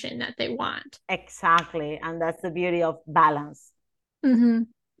combination that they want. Exactly, and that's the beauty of balance. Mm-hmm.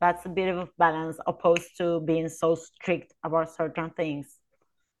 That's the beauty of balance, opposed to being so strict about certain things.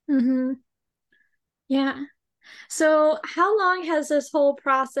 Mm-hmm. Yeah. So, how long has this whole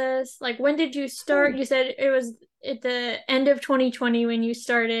process, like when did you start? You said it was at the end of 2020 when you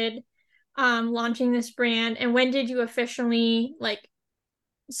started launching this brand, and when did you officially like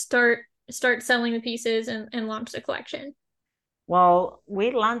start start selling the pieces and launch the collection? Well, we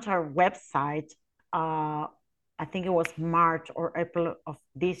launched our website, I think it was March or April of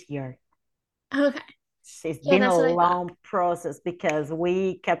this year. Okay. It's Yeah, been a that's what I thought. long process because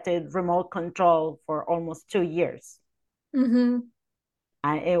we kept it remote control for almost 2 years. Mm-hmm.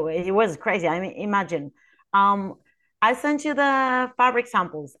 And it was crazy. I mean, imagine. Um, I sent you the fabric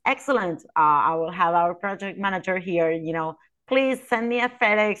samples. Excellent. I will have our project manager here, please send me a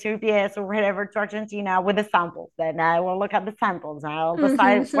FedEx, UPS, or whatever to Argentina with the samples. Then I will look at the samples. I'll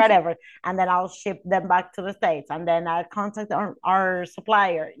decide Mm-hmm. whatever. And then I'll ship them back to the States. And then I'll contact our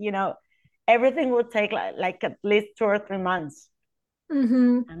supplier. Everything would take like at least 2 or 3 months.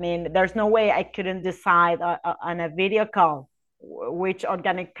 Mm-hmm. I mean, there's no way I couldn't decide on a video call which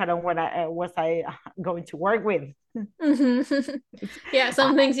organic cotton was I going to work with. Mm-hmm. Yeah, Uh,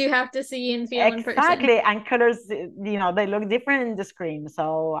 some things you have to see and feel in person. exactly, and colors, they look different in the screen.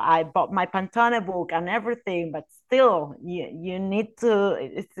 So I bought my Pantone book and everything, but still, you need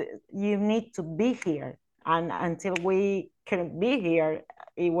to be here. And until we couldn't be here,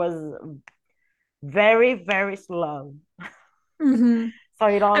 it was very, very slow. Mm-hmm. So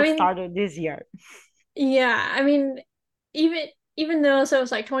it I all mean, started this year. yeah, I mean, even even though so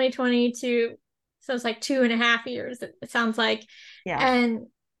it's like 2022, so it's like 2.5 years, it sounds like. Yes. And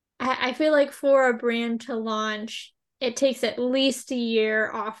I feel like for a brand to launch, it takes at least a year,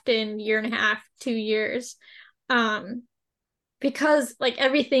 often year and a half, 2 years. Um, because like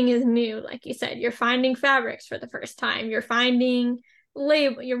everything is new, like you said, you're finding fabrics for the first time, you're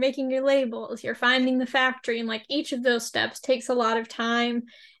making your labels, you're finding the factory, and like each of those steps takes a lot of time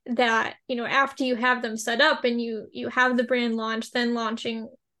that, after you have them set up and you have the brand launch, then launching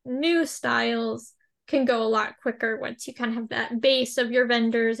new styles can go a lot quicker once you kind of have that base of your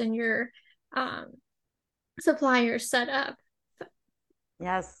vendors and your um, suppliers set up.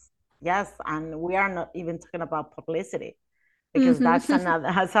 Yes. Yes. And we are not even talking about publicity, because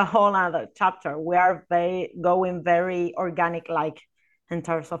Mm-hmm. that's a whole other chapter. We are going very organic, like in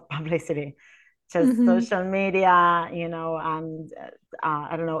terms of publicity, just Mm-hmm. social media, and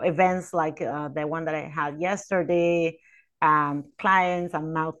I don't know, events like the one that I had yesterday, clients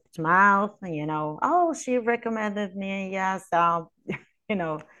and mouth to mouth, oh, she recommended me. Yes. You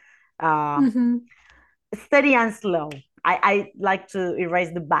know, uh, Mm-hmm. steady and slow. I like to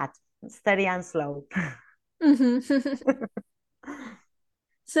erase the bad, steady and slow. Mm-hmm.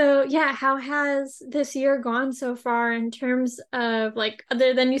 So yeah, how has this year gone so far in terms of like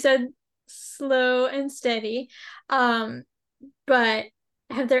other than you said slow and steady? Um, but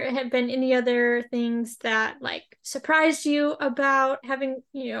have there have been any other things that like surprised you about having,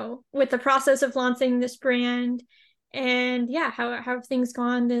 with the process of launching this brand? And yeah, how have things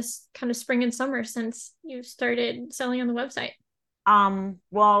gone this kind of spring and summer since you started selling on the website?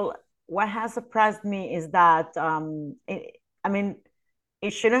 Well, what has surprised me is that, I mean,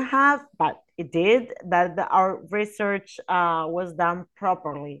 it shouldn't have, but it did, that our research was done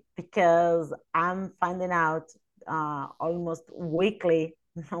properly, because I'm finding out almost weekly,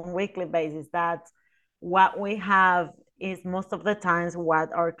 on weekly basis, that what we have is most of the times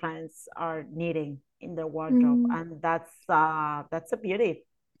what our clients are needing in their wardrobe, Mm, and that's a beauty,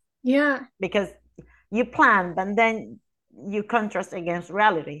 yeah. because you plan, but then you contrast against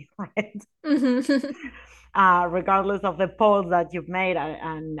reality, right? Hmm. Regardless of the polls that you've made,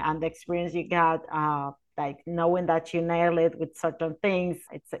 and the experience you got. like knowing that you nail it with certain things,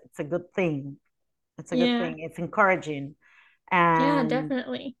 it's a good thing. It's a good Yeah. thing. It's encouraging. Yeah, And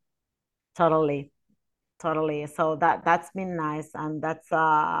definitely. totally, totally. So that's been nice, and that's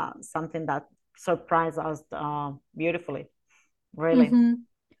something that surprised us beautifully, really. Mm-hmm.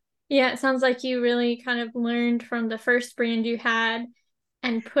 Yeah, it sounds like you really kind of learned from the first brand you had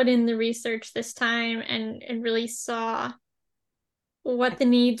and put in the research this time and really saw what the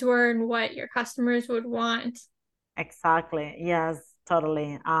needs were and what your customers would want. Exactly. Yes,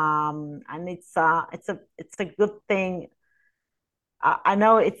 totally. And it's a good thing. I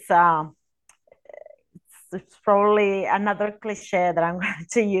know it's probably another cliche that I'm going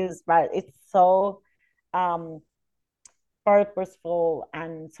to use, but it's so um purposeful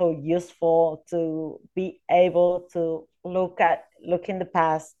and so useful to be able to look in the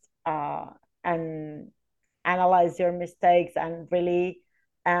past, and analyze your mistakes and really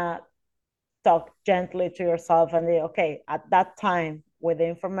uh, talk gently to yourself and say, okay, at that time, with the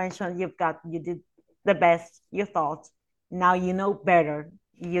information you've got, you did the best you thought. Now you know better,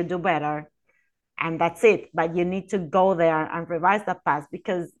 you do better, and that's it. But you need to go there and revise the past,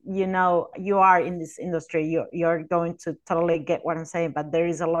 because you know you are in this industry. You're going to totally get what I'm saying. But there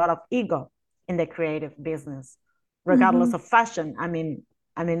is a lot of ego in the creative business, Mm-hmm. regardless of fashion. I mean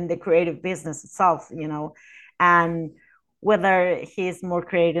the creative business itself, and whether he's more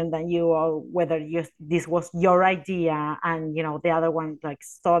creative than you, or whether this was your idea and the other one like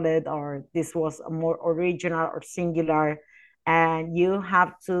stole it, or this was a more original or singular, and you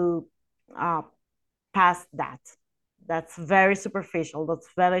have to uh, past that. That's very superficial. That's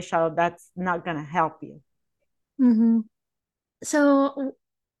very shallow. That's not going to help you. Mm-hmm. So,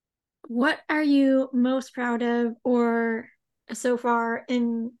 what are you most proud of or so far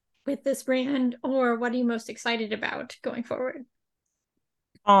in with this brand, or what are you most excited about going forward?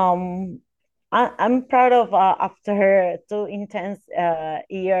 Um, I'm proud of, after 2 intense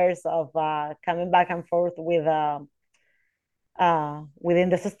years of coming back and forth within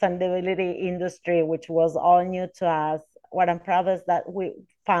the sustainability industry, which was all new to us. What I'm proud of is that we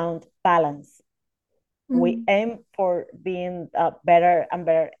found balance. We Mm-hmm. aim for being better and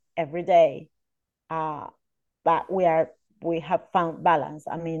better every day, uh, but we have found balance.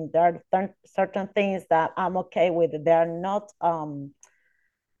 I mean, there are certain things that I'm okay with. They are not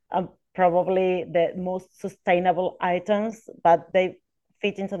probably the most sustainable items, but they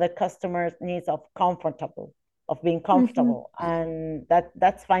fit into the customer's needs of being Mm-hmm. comfortable, and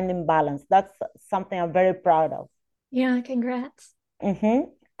that's finding balance. That's something I'm very proud of. Yeah, congrats.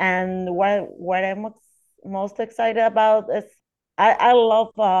 And what I'm most excited about is I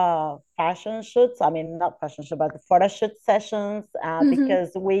love fashion shoots. I mean, not fashion shoot, but photo shoot sessions, Mm-hmm.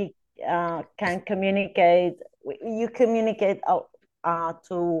 because we can communicate. You communicate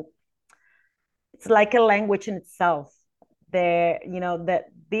to, it's like a language in itself. The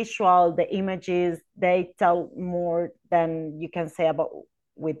visual, the images, they tell more than you can say about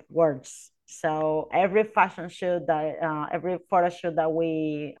with words. So every photo shoot that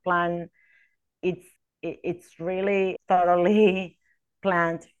we plan, it's it's really thoroughly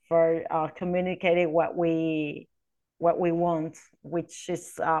planned for communicating what we want, which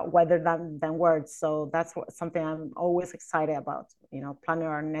is rather than words. So that's something I'm always excited about, planning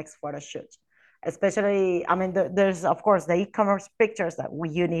our next photo shoot. Especially, I mean, there's of course the e-commerce pictures that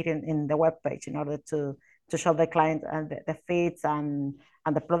you need in the web page in order to show the client and the feeds and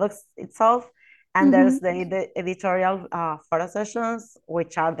the products itself. And Mm-hmm. there's the editorial photo sessions,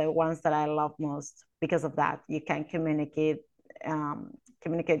 which are the ones that I love most because of that. You can um,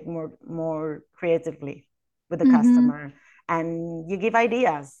 communicate more creatively with the Mm-hmm. customer, and you give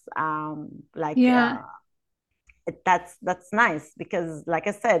ideas, like Yeah. that's nice, because like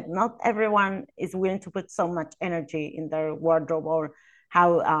I said, not everyone is willing to put so much energy in their wardrobe, or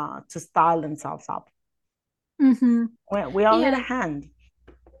how to style themselves up. Mm-hmm. We all need a Yeah. hand.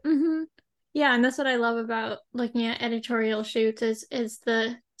 Mm-hmm. Yeah, and that's what I love about looking at editorial shoots is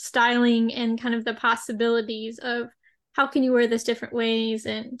the styling and kind of the possibilities of how can you wear this different ways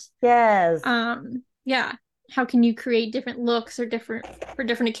and Yes. yeah, how can you create different looks or different for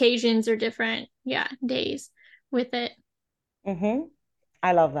different occasions or different days with it. Mm-hmm.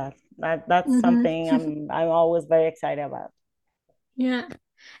 I love that. That's something Mm-hmm. I'm always very excited about. Yeah.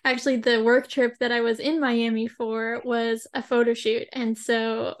 Actually, the work trip that I was in Miami for was a photo shoot. And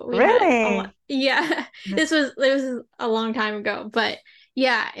so we had a lot. Really? Yeah, this was a long time ago, but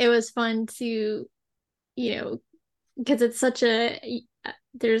yeah, it was fun to, you know, because it's such a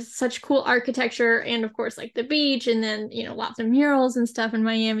there's such cool architecture and of course like the beach and then, lots of murals and stuff in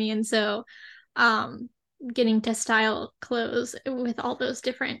Miami. And so um getting to style clothes with all those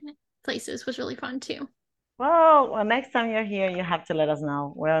different places was really fun too. Well, next time you're here, you have to let us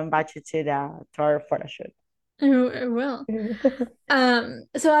know. We'll invite you to our photo shoot. I will.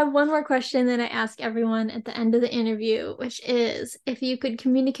 So I have one more question that I ask everyone at the end of the interview, which is if you could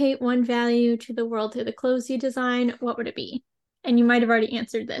communicate one value to the world through the clothes you design, what would it be? And you might have already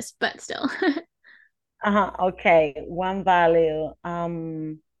answered this, but still. Okay, one value.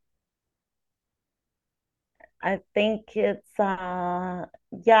 I think it's yeah,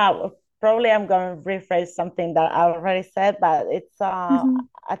 probably I'm gonna rephrase something that I already said, but it's Mhm.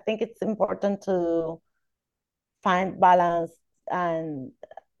 I think it's important to find balance and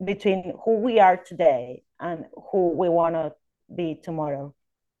between who we are today and who we want to be tomorrow.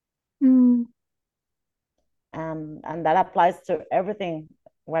 Mm, And that applies to everything,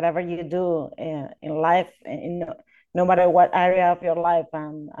 whatever you do in life, no matter what area of your life. I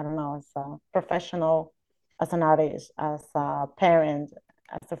don't know, as a professional, as an artist, as a parent,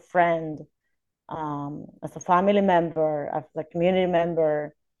 as a friend, as a family member, as a community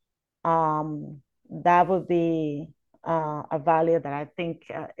member. That would be a value that I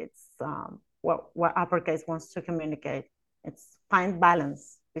think it's what uppercase wants to communicate. It's find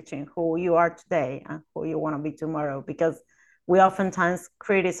balance between who you are today and who you want to be tomorrow, because we oftentimes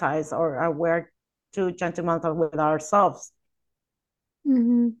criticize or we're too judgmental with ourselves.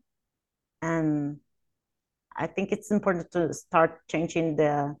 mhm. And I think it's important to start changing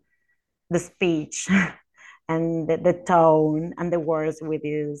the speech and the tone and the words we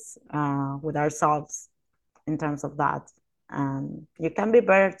use with ourselves in terms of that. You can be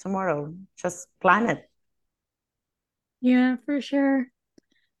better tomorrow. Just plan it. Yeah, for sure.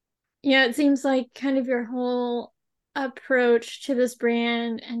 Yeah, it seems like kind of your whole approach to this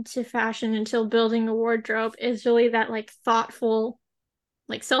brand and to fashion until building a wardrobe is really that like thoughtful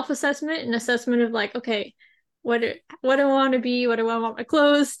like self-assessment and assessment of like, okay, what do I want to be? What do I want my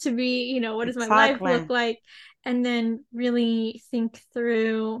clothes to be? What does my life look Exactly. like? And then really think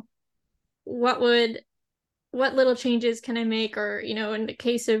through what would what little changes can I make, or in the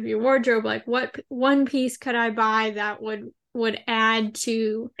case of your wardrobe, like what one piece could I buy that would add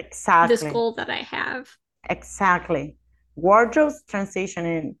to this Exactly. goal that I have. Exactly. Wardrobes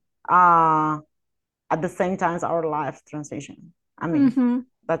transitioning uh, at the same time as our life transition. I mean, Mm-hmm.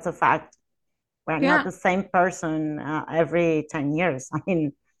 that's a fact. We're not Yeah. the same person every 10 years. I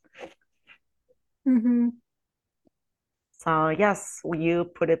mean, Mm-hmm. so yes, you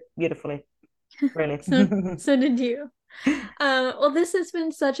put it beautifully, really. So did you. Well, this has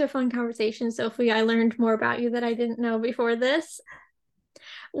been such a fun conversation, Sophie. I learned more about you that I didn't know before this.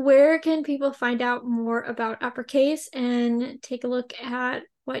 Where can people find out more about Uppercase and take a look at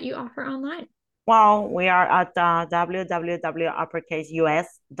what you offer online? Well, we are at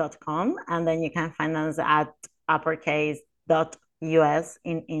www.uppercaseus.com, and then you can find us at uppercase.us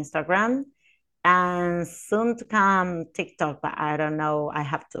in Instagram, and soon to come TikTok, but I don't know. I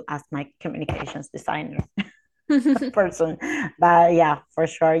have to ask my communications designer person. But yeah, for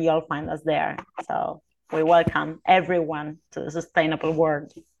sure, you'll find us there. So we welcome everyone to the sustainable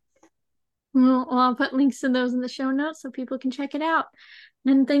world. Well, I'll put links to those in the show notes so people can check it out.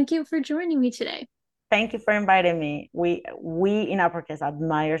 And thank you for joining me today. Thank you for inviting me. We in Uppercase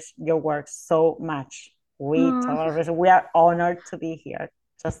admires your work so much. We Oh, totally we are honored to be here.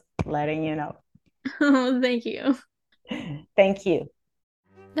 Just letting you know. oh, thank you. Thank you.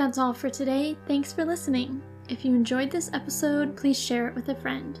 That's all for today. Thanks for listening. If you enjoyed this episode, please share it with a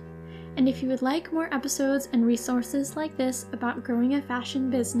friend. And if you would like more episodes and resources like this about growing a fashion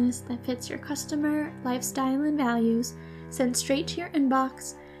business that fits your customer, lifestyle, and values sent straight to your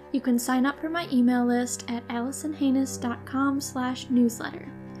inbox, you can sign up for my email list at alisonhanes.com/newsletter.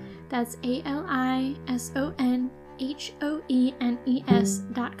 That's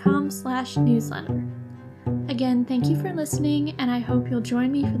ALISONHOENES.com/newsletter. Again, thank you for listening, and I hope you'll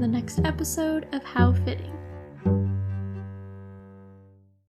join me for the next episode of How Fitting.